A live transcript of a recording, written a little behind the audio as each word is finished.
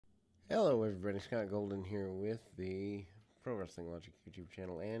Hello, everybody. Scott Golden here with the Pro Wrestling Logic YouTube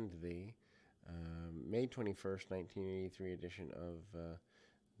channel and the May 21st, 1983 edition of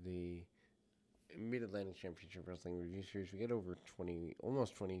the Mid Atlantic Championship Wrestling Review Series. We get over 20,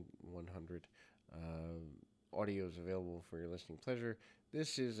 almost 2,100 audios available for your listening pleasure.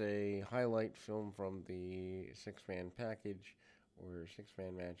 This is a highlight film from the six-man package or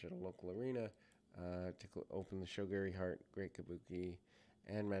six-man match at a local arena to open the show. Gary Hart, Great Kabuki,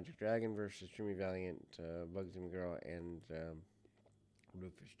 and Magic Dragon versus Jimmy Valiant, Bugsy McGraw, and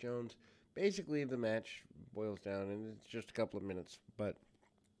Rufus Jones. Basically, the match boils down, and it's just a couple of minutes, but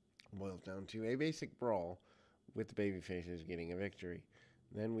boils down to a basic brawl with the babyfaces getting a victory.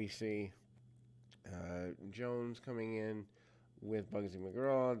 Then we see Jones coming in with Bugsy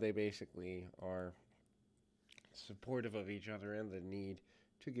McGraw. They basically are supportive of each other and the need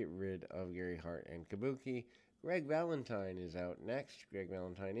to get rid of Gary Hart and Kabuki. Greg Valentine is out next. Greg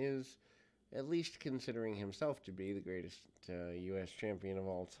Valentine is, at least considering himself to be, the greatest U.S. champion of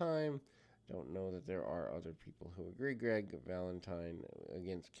all time. Don't know that there are other people who agree. Greg Valentine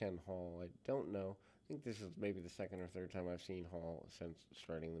against Ken Hall, I don't know. I think this is maybe the second or third time I've seen Hall since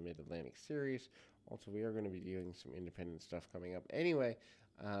starting the Mid-Atlantic Series. Also, we are going to be doing some independent stuff coming up. Anyway,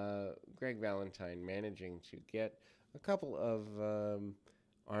 Greg Valentine managing to get a couple of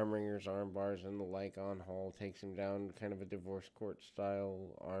arm ringers, arm bars, and the like on Hall, takes him down, kind of a divorce court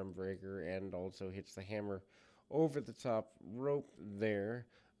style arm breaker, and also hits the hammer over the top rope there.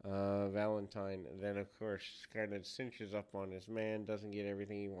 Valentine then, of course, kind of cinches up on his man, doesn't get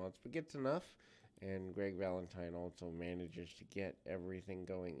everything he wants, but gets enough. And Greg Valentine also manages to get everything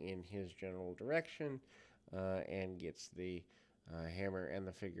going in his general direction and gets the hammer and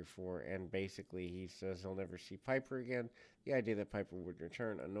the figure four. And basically, he says he'll never see Piper again. The idea that Piper would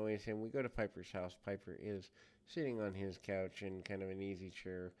return annoys him. We go to Piper's house. Piper is sitting on his couch in kind of an easy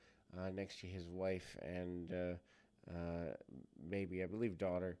chair next to his wife and maybe, I believe,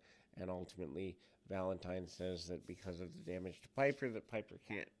 daughter. And ultimately, Valentine says that because of the damage to Piper, that Piper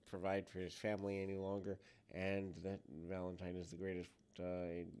can't provide for his family any longer, and that Valentine is the greatest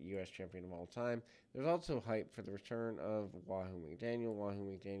U.S. champion of all time. There's also hype for the return of Wahoo McDaniel. Wahoo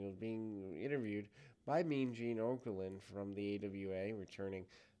McDaniel being interviewed by Mean Gene Okerlund from the AWA, returning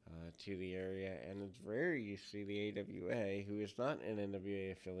to the area. And it's rare you see the AWA, who is not an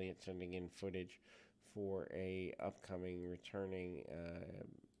NWA affiliate, sending in footage for a upcoming returning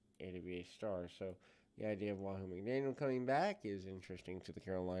AWA star. So the idea of Wahoo McDaniel coming back is interesting to the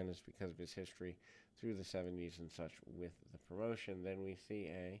Carolinas because of his history through the 70s and such with the promotion. Then we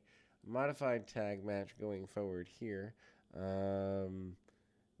see a modified tag match going forward here.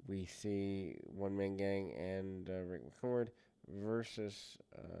 We see One Man Gang and Rick McCord versus,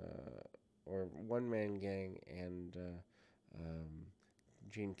 or One Man Gang and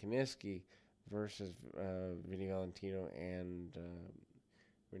Gene Kiniski versus Vinny Valentino and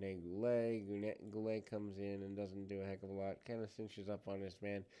Rene Goulet. Goulet comes in and doesn't do a heck of a lot, kind of cinches up on his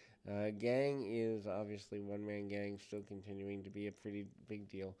man. Gang is obviously One Man Gang, still continuing to be a pretty big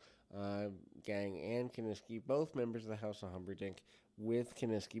deal. Gang and Kiniski, both members of the House of Humperdinck, with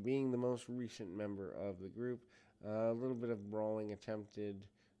Kiniski being the most recent member of the group. A little bit of brawling attempted.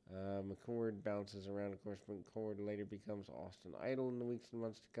 McCord bounces around. Of course, McCord later becomes Austin Idol in the weeks and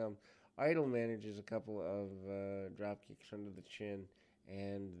months to come. Idol manages a couple of drop kicks under the chin,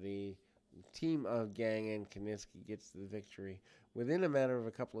 and the team of Gang and Kiniski gets the victory. Within a matter of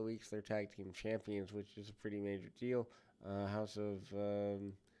a couple of weeks, they're tag team champions, which is a pretty major deal. House of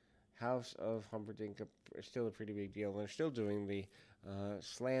Humperdinck is still a pretty big deal. And they're still doing the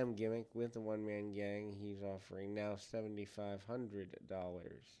slam gimmick with the One Man Gang. He's offering now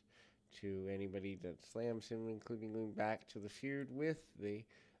 $7,500 to anybody that slams him, including going back to the feud with the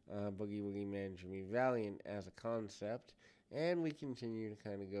Boogie Woogie Man Jimmy Valiant as a concept. And we continue to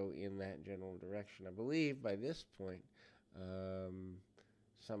kind of go in that general direction. I believe by this point,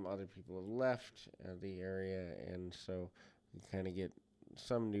 some other people have left the area, and so we kind of get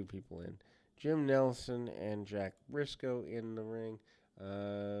some new people in. Jim Nelson and Jack Briscoe in the ring.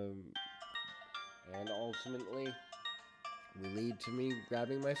 And ultimately, will lead to me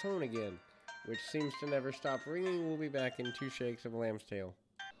grabbing my phone again, which seems to never stop ringing. We'll be back in 2 shakes of a lamb's tail.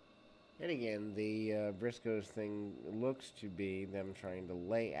 And again, the Briscoes thing looks to be them trying to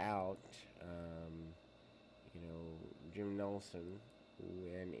lay out, Jim Nelson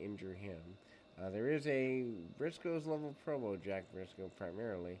and injure him. There is a Briscoes level promo, Jack Briscoe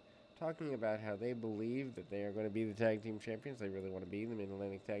primarily, talking about how they believe that they are going to be the tag team champions. They really want to be the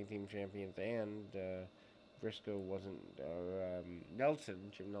Mid-Atlantic tag team champions, and Briscoe wasn't,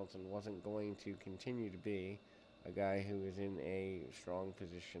 Jim Nelson wasn't going to continue to be a guy who is in a strong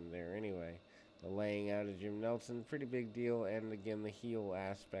position there anyway. The laying out of Jim Nelson, pretty big deal, and again, the heel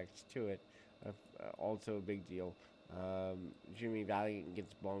aspects to it, also a big deal. Jimmy Valiant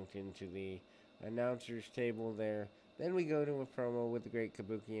gets bunked into the announcer's table there. Then we go to a promo with the Great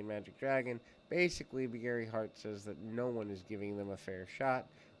Kabuki and Magic Dragon. Basically, Gary Hart says that no one is giving them a fair shot.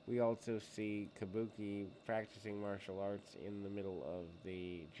 We also see Kabuki practicing martial arts in the middle of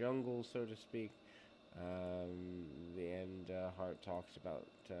the jungle, so to speak. And Hart talks about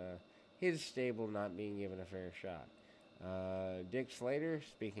his stable not being given a fair shot. Dick Slater,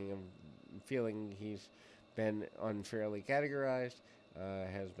 speaking of feeling he's been unfairly categorized,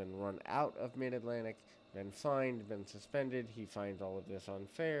 has been run out of Mid Atlantic, been fined, been suspended. He finds all of this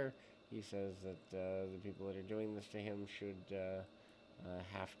unfair. He says that the people that are doing this to him should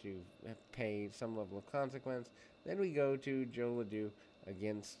have to pay some level of consequence. Then we go to Joe Ledoux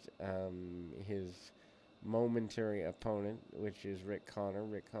against his momentary opponent, which is Rick Connor.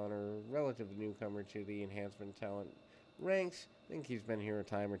 Rick Connor, relative newcomer to the enhancement talent ranks. I think he's been here a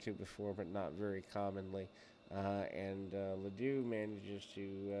time or two before, but not very commonly. And Ledoux manages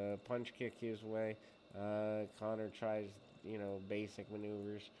to punch kick his way. Connor tries, basic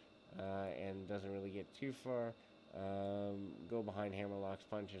maneuvers and doesn't really get too far. Go behind hammerlocks,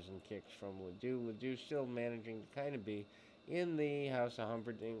 punches, and kicks from Ledoux. Ledoux still managing to kind of be in the House of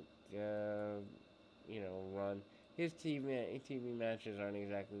Humperdinck, run. His TV matches aren't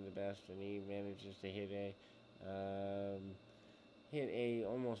exactly the best, and he manages to hit a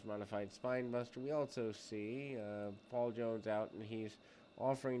almost modified spine buster. We also see Paul Jones out, and he's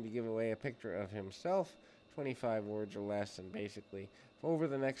offering to give away a picture of himself, 25 words or less, and basically over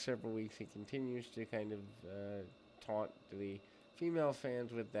the next several weeks he continues to kind of taunt the female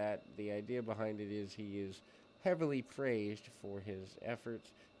fans with that. The idea behind it is he is heavily praised for his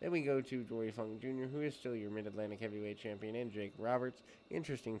efforts. Then we go to Dory Funk Jr., who is still your Mid-Atlantic Heavyweight Champion, and Jake Roberts.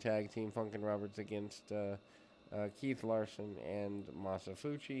 Interesting tag team, Funk and Roberts against Keith Larson and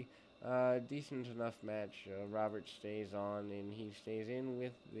Masafuchi. Decent enough match. Roberts stays on, and he stays in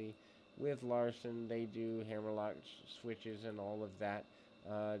with Larson. They do hammerlock switches and all of that.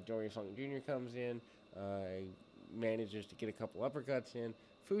 Dory Funk Jr. comes in, manages to get a couple uppercuts in.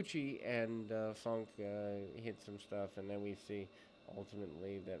 Fucci and Funk hit some stuff, and then we see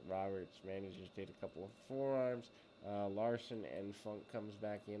ultimately that Roberts manages to hit a couple of forearms. Larson and Funk comes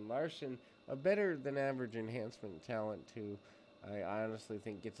back in. Larson, a better than average enhancement talent, who I honestly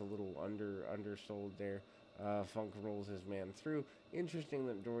think gets a little undersold there. Funk rolls his man through. Interesting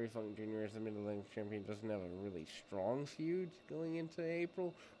that Dory Funk Jr. as the Mid-Atlantic Champion doesn't have a really strong feud going into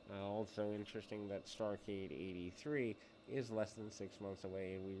April. Also interesting that Starrcade 83 is less than 6 months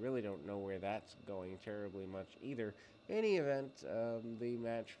away, and we really don't know where that's going terribly much either. Any event, the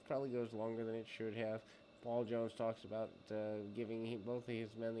match probably goes longer than it should have. Paul Jones talks about giving both of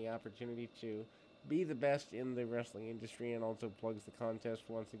his men the opportunity to be the best in the wrestling industry, and also plugs the contest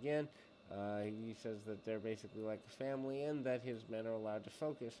once again. He says that they're basically like a family, and that his men are allowed to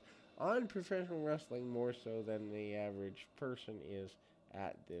focus on professional wrestling more so than the average person is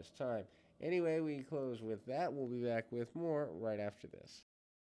at this time. Anyway, we close with that. We'll be back with more right after this.